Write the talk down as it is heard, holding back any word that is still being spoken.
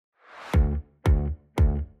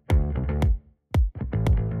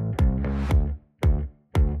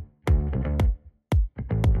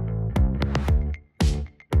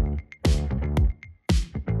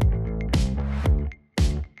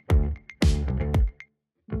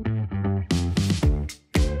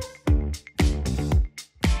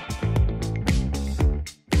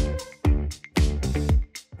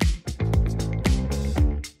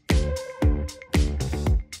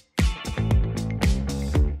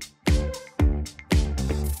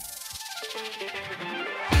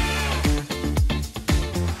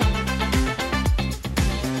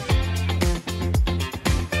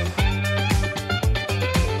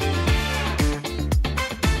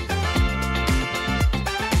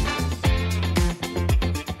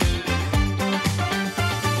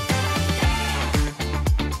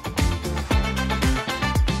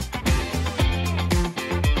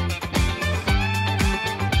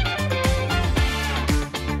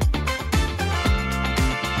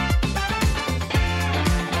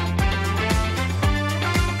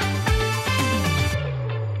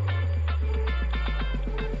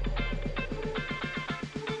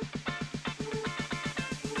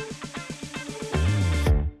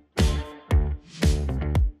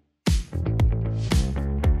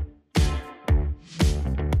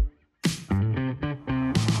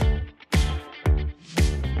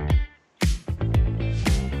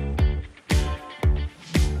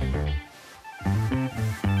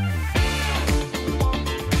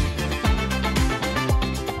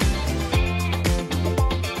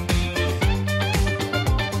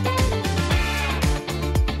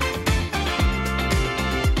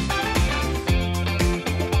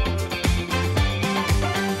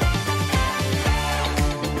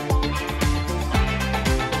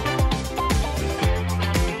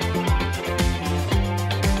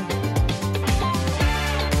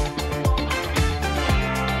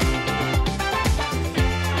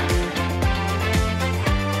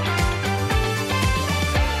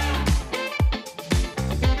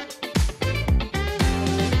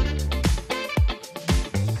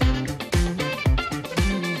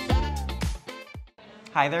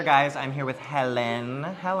Hi there, guys. I'm here with Helen.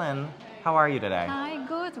 Helen, how are you today? Hi,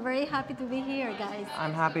 good. Very happy to be here, guys.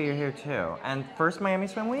 I'm happy you're here too. And first Miami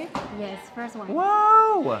Swim Week? Yes, first one.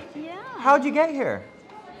 Whoa! Yeah. How'd you get here?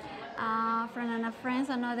 From a friend,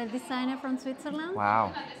 another designer from Switzerland.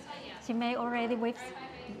 Wow. She made already with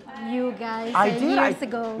you guys I did. years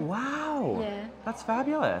ago. Wow. Yeah. That's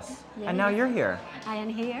fabulous. Yeah. And now you're here. I am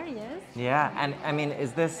here, yes. Yeah, and I mean,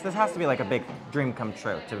 this has to be like a big dream come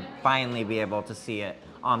true to finally be able to see it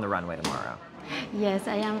on the runway tomorrow. Yes,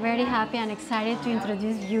 I am very happy and excited to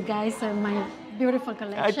introduce you guys my beautiful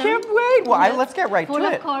collection. I can't wait. Well, Yes, let's get right to it. full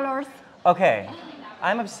of colors. Okay,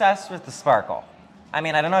 I'm obsessed with the sparkle. I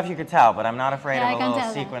mean, I don't know if you could tell, but I'm not afraid Yeah, I of a can little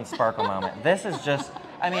tell that. sequin sparkle moment. This is just,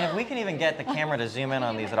 I mean, if we can even get the camera to zoom in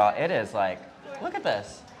on these at all, it is like, look at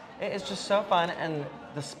this. It is just so fun, and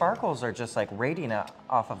the sparkles are just like radiating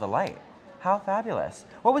off of the light. How fabulous.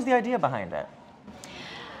 What was the idea behind it?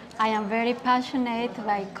 I am very passionate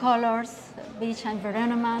by colors, beach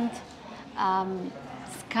environment,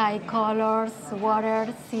 sky colors, water,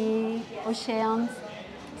 sea, oceans.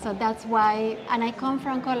 So that's why, and I come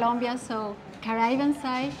from Colombia, so Caribbean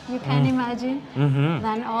side, you can imagine.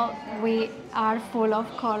 Then we are full of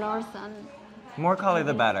colors and More color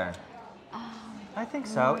the better. I think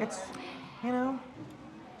so. It's, you know,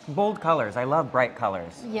 bold colors. I love bright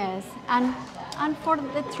colors. yes, and for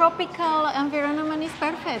the tropical environment is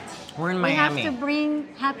perfect. We're in Miami. We have to bring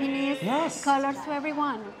happiness, Yes. colors to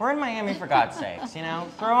everyone. We're in Miami, for God's sakes, you know?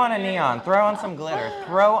 Throw on a neon, throw on some glitter,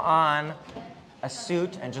 throw on a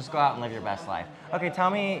suit, and just go out and live your best life. Okay, tell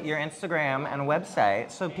me your Instagram and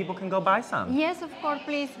website so people can go buy some. Yes, of course,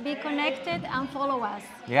 please be connected and follow us.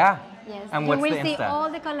 Yeah? Yes, And you what's will the see Insta? all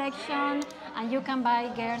the collection, and you can buy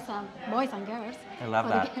girls and boys and girls. I love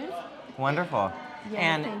for the that. girls. Wonderful. Yes,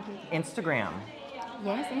 And thank you. Instagram.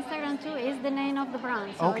 Yes, Instagram too is the name of the brand,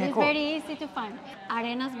 so Okay, it's cool. very easy to find.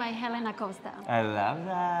 Arenas by Helen Acosta. I love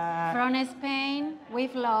that. From Spain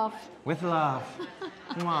with love. With love.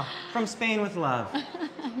 Mwah. From Spain with love.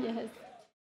 Yes.